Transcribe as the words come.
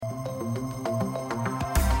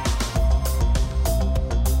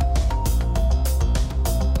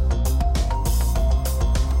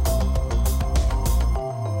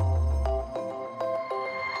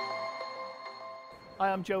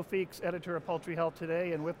Hi, I'm Joe Feeks, editor of Poultry Health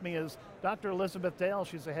Today, and with me is Dr. Elizabeth Dale.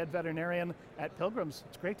 She's the head veterinarian at Pilgrim's.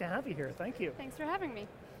 It's great to have you here. Thank you. Thanks for having me.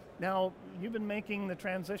 Now, you've been making the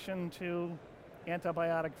transition to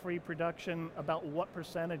antibiotic-free production. About what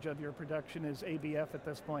percentage of your production is ABF at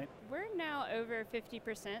this point? We're now over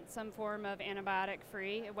 50%, some form of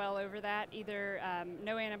antibiotic-free, well over that, either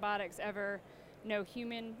no antibiotics ever, no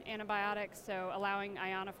human antibiotics, so allowing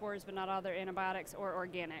ionophores but not other antibiotics, or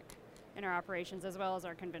organic in our operations as well as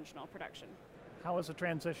our conventional production. How is the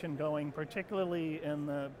transition going, particularly in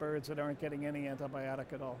the birds that aren't getting any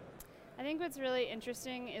antibiotic at all? I think what's really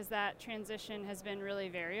interesting is that transition has been really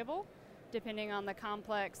variable depending on the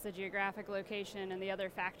complex, the geographic location, and the other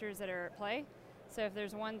factors that are at play. So if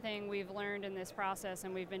there's one thing we've learned in this process,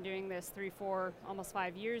 and we've been doing this 3, 4, almost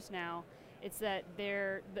 5 years now, it's that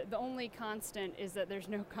the only constant is that there's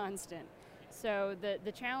no constant. So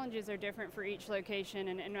the challenges are different for each location,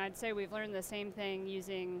 and I'd say we've learned the same thing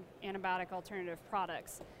using antibiotic alternative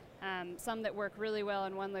products. Some that work really well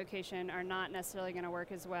in one location are not necessarily going to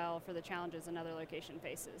work as well for the challenges another location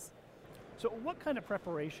faces. So what kind of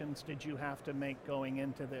preparations did you have to make going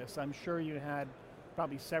into this? I'm sure you had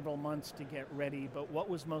probably several months to get ready, but what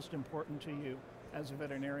was most important to you as a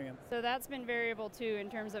veterinarian? So that's been variable too in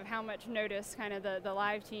terms of how much notice kind of the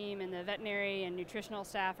live team and the veterinary and nutritional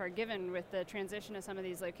staff are given with the transition to some of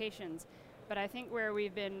these locations. But I think where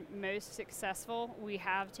we've been most successful, we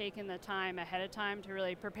have taken the time ahead of time to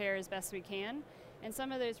really prepare as best we can. And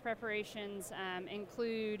some of those preparations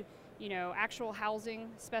include, actual housing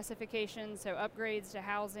specifications, so upgrades to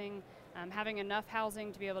housing, having enough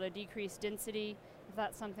housing to be able to decrease density, if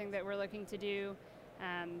that's something that we're looking to do.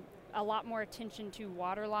 A lot more attention to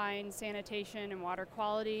water line sanitation and water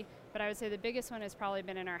quality, but I would say the biggest one has probably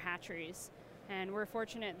been in our hatcheries. And we're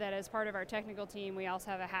fortunate that as part of our technical team, we also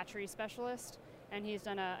have a hatchery specialist, and he's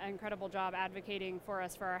done an incredible job advocating for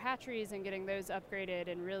us for our hatcheries and getting those upgraded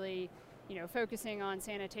and really, focusing on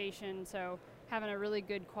sanitation. So having a really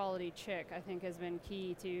good quality chick, I think, has been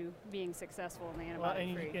key to being successful in the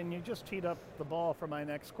antibiotic-free. Well, and you just teed up the ball for my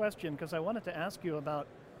next question, because I wanted to ask you about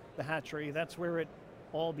the hatchery. That's where it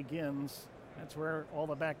all begins. That's where all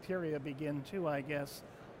the bacteria begin too, I guess.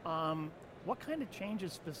 What kind of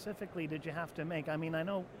changes specifically did you have to make? I mean, I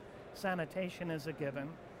know sanitation is a given,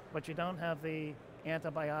 but you don't have the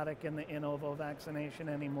antibiotic and the in ovo vaccination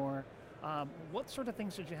anymore. What sort of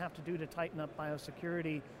things did you have to do to tighten up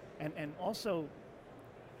biosecurity and also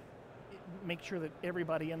make sure that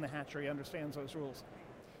everybody in the hatchery understands those rules?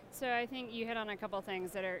 So I think you hit on a couple of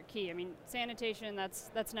things that are key. I mean, sanitation,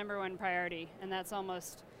 that's number one priority, and that's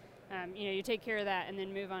almost, you take care of that and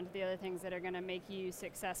then move on to the other things that are going to make you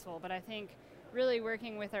successful. But I think really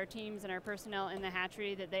working with our teams and our personnel in the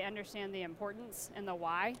hatchery, that they understand the importance and the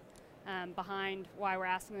why behind why we're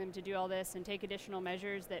asking them to do all this and take additional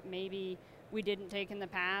measures that maybe we didn't take in the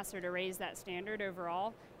past, or to raise that standard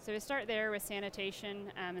overall. So we start there with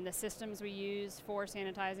sanitation and the systems we use for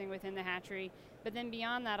sanitizing within the hatchery. But then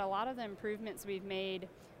beyond that, a lot of the improvements we've made,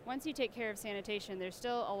 once you take care of sanitation, there's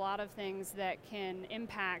still a lot of things that can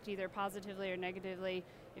impact either positively or negatively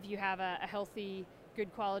if you have a healthy,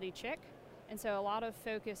 good quality chick. And so a lot of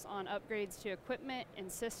focus on upgrades to equipment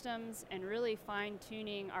and systems, and really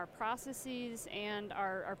fine-tuning our processes and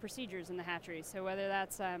our procedures in the hatchery. So whether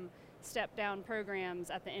that's step-down programs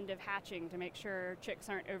at the end of hatching to make sure chicks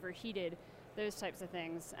aren't overheated, those types of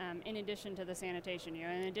things, in addition to the sanitation,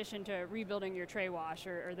 in addition to rebuilding your tray wash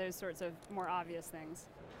or those sorts of more obvious things.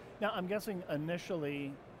 Now, I'm guessing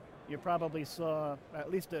initially you probably saw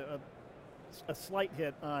at least a slight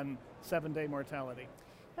hit on 7-day mortality.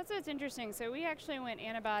 That's what's interesting. So we actually went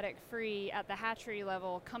antibiotic-free at the hatchery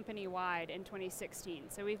level company-wide in 2016.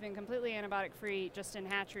 So we've been completely antibiotic-free just in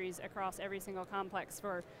hatcheries across every single complex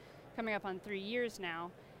for coming up on 3 years now.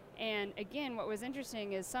 And again, what was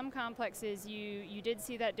interesting is some complexes you did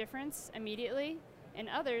see that difference immediately. In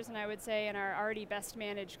others, and I would say in our already best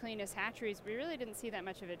managed, cleanest hatcheries, we really didn't see that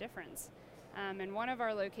much of a difference. And one of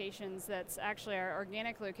our locations, that's actually our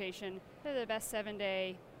organic location, they're the best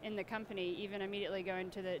 7-day in the company, even immediately going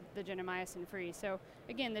to the gentamicin free. So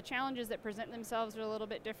again, the challenges that present themselves are a little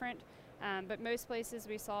bit different, but most places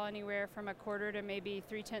we saw anywhere from 1/4 to maybe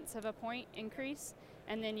 3/10 of a point increase.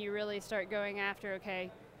 And then you really start going after,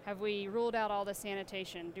 okay, have we ruled out all the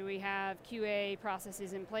sanitation? Do we have QA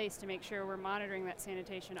processes in place to make sure we're monitoring that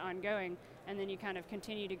sanitation ongoing? And then you kind of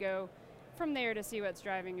continue to go from there to see what's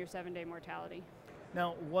driving your 7-day mortality.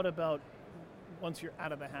 Now, what about once you're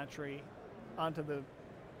out of the hatchery onto the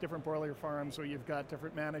different broiler farms where you've got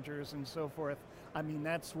different managers and so forth? I mean,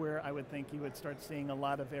 that's where I would think you would start seeing a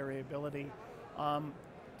lot of variability. Do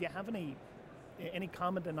you have any Any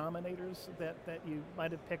common denominators that you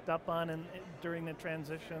might have picked up on during the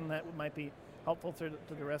transition that might be helpful to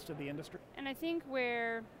the rest of the industry? And I think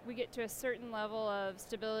where we get to a certain level of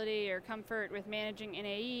stability or comfort with managing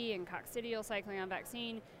NAE and coccidial cycling on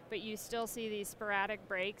vaccine, but you still see these sporadic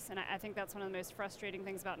breaks, and I think that's one of the most frustrating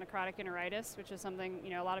things about necrotic enteritis, which is something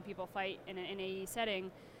a lot of people fight in an NAE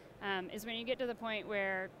setting, is when you get to the point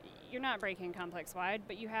where you're not breaking complex wide,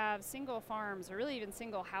 but you have single farms or really even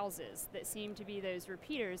single houses that seem to be those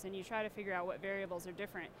repeaters, and you try to figure out what variables are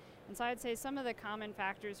different. And so I'd say some of the common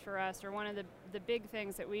factors for us, or one of the big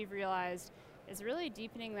things that we've realized, is really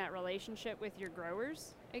deepening that relationship with your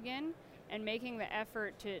growers again, and making the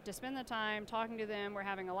effort to spend the time talking to them. We're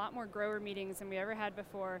having a lot more grower meetings than we ever had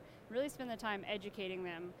before, really spend the time educating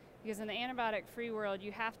them, because in the antibiotic-free world,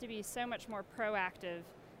 you have to be so much more proactive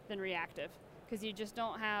than reactive, because you just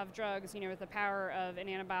don't have drugs, with the power of an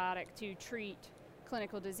antibiotic to treat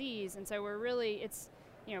clinical disease. And so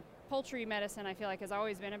poultry medicine, I feel like, has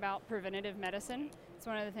always been about preventative medicine. It's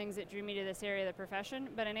one of the things that drew me to this area of the profession,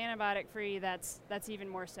 but in antibiotic-free, that's even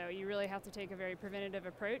more so. You really have to take a very preventative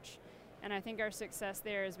approach, and I think our success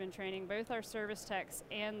there has been training both our service techs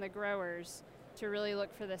and the growers to really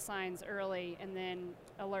look for the signs early and then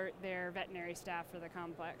alert their veterinary staff for the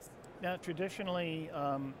complex. Now, traditionally,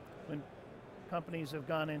 when companies have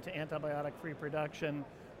gone into antibiotic-free production,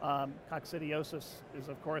 coccidiosis is,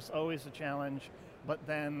 of course, always a challenge. But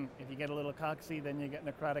then, if you get a little cocci, then you get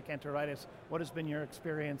necrotic enteritis. What has been your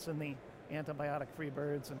experience in the antibiotic-free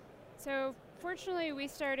birds? So, fortunately, we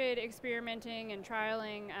started experimenting and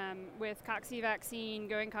trialing with cocci vaccine,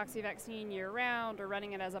 going cocci vaccine year-round, or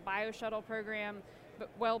running it as a bio-shuttle program, but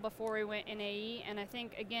well before we went NAE. And I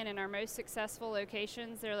think, again, in our most successful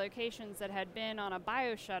locations, they're locations that had been on a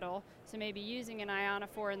bio-shuttle, so maybe using an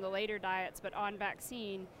ionophore in the later diets, but on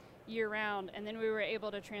vaccine year-round, and then we were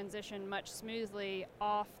able to transition much smoothly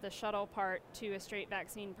off the shuttle part to a straight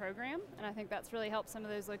vaccine program, and I think that's really helped some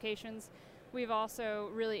of those locations. We've also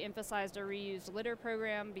really emphasized a reused litter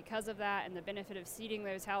program because of that, and the benefit of seeding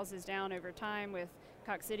those houses down over time with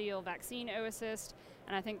coccidial vaccine O-assist,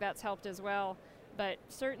 and I think that's helped as well. But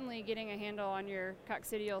certainly getting a handle on your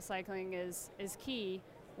coccidial cycling is key.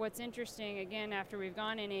 What's interesting, again, after we've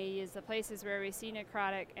gone NAE, is the places where we see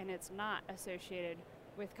necrotic and it's not associated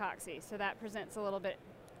with cocci. So that presents a little bit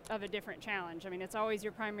of a different challenge. I mean, it's always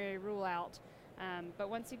your primary rule out, but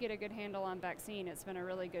once you get a good handle on vaccine, it's been a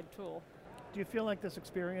really good tool. Do you feel like this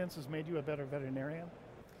experience has made you a better veterinarian?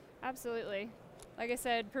 Absolutely. Like I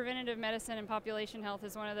said, preventative medicine and population health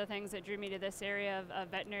is one of the things that drew me to this area of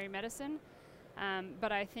veterinary medicine.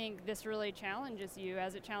 But I think this really challenges you,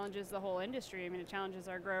 as it challenges the whole industry. I mean, it challenges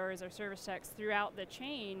our growers, our service techs throughout the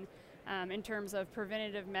chain in terms of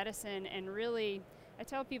preventative medicine. And really, I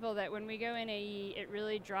tell people that when we go NAE, it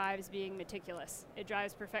really drives being meticulous. It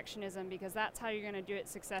drives perfectionism, because that's how you're going to do it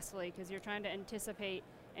successfully, because you're trying to anticipate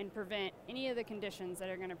and prevent any of the conditions that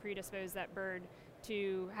are going to predispose that bird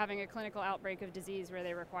to having a clinical outbreak of disease where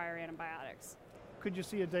they require antibiotics. Could you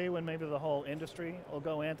see a day when maybe the whole industry will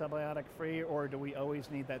go antibiotic-free, or do we always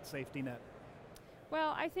need that safety net?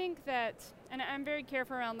 Well, I think that, and I'm very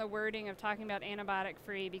careful around the wording of talking about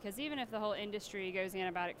antibiotic-free, because even if the whole industry goes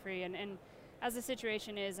antibiotic-free, and as the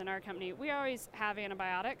situation is in our company, we always have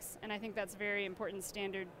antibiotics, and I think that's a very important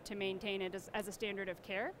standard to maintain it as a standard of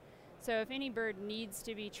care. So if any bird needs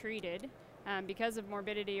to be treated because of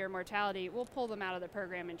morbidity or mortality, we'll pull them out of the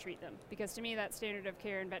program and treat them, because to me that's standard of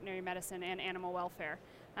care in veterinary medicine and animal welfare.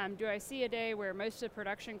 Do I see a day where most of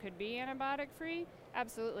production could be antibiotic-free?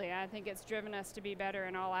 Absolutely. I think it's driven us to be better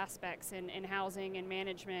in all aspects, in housing and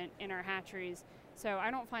management, in our hatcheries. So I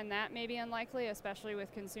don't find that maybe unlikely, especially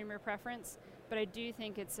with consumer preference, but I do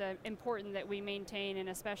think it's important that we maintain, and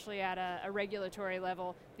especially at a regulatory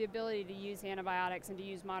level, the ability to use antibiotics and to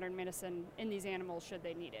use modern medicine in these animals should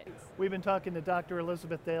they need it. We've been talking to Dr.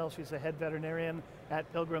 Elizabeth Dale. She's the head veterinarian at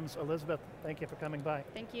Pilgrim's. Elizabeth, thank you for coming by.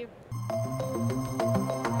 Thank you.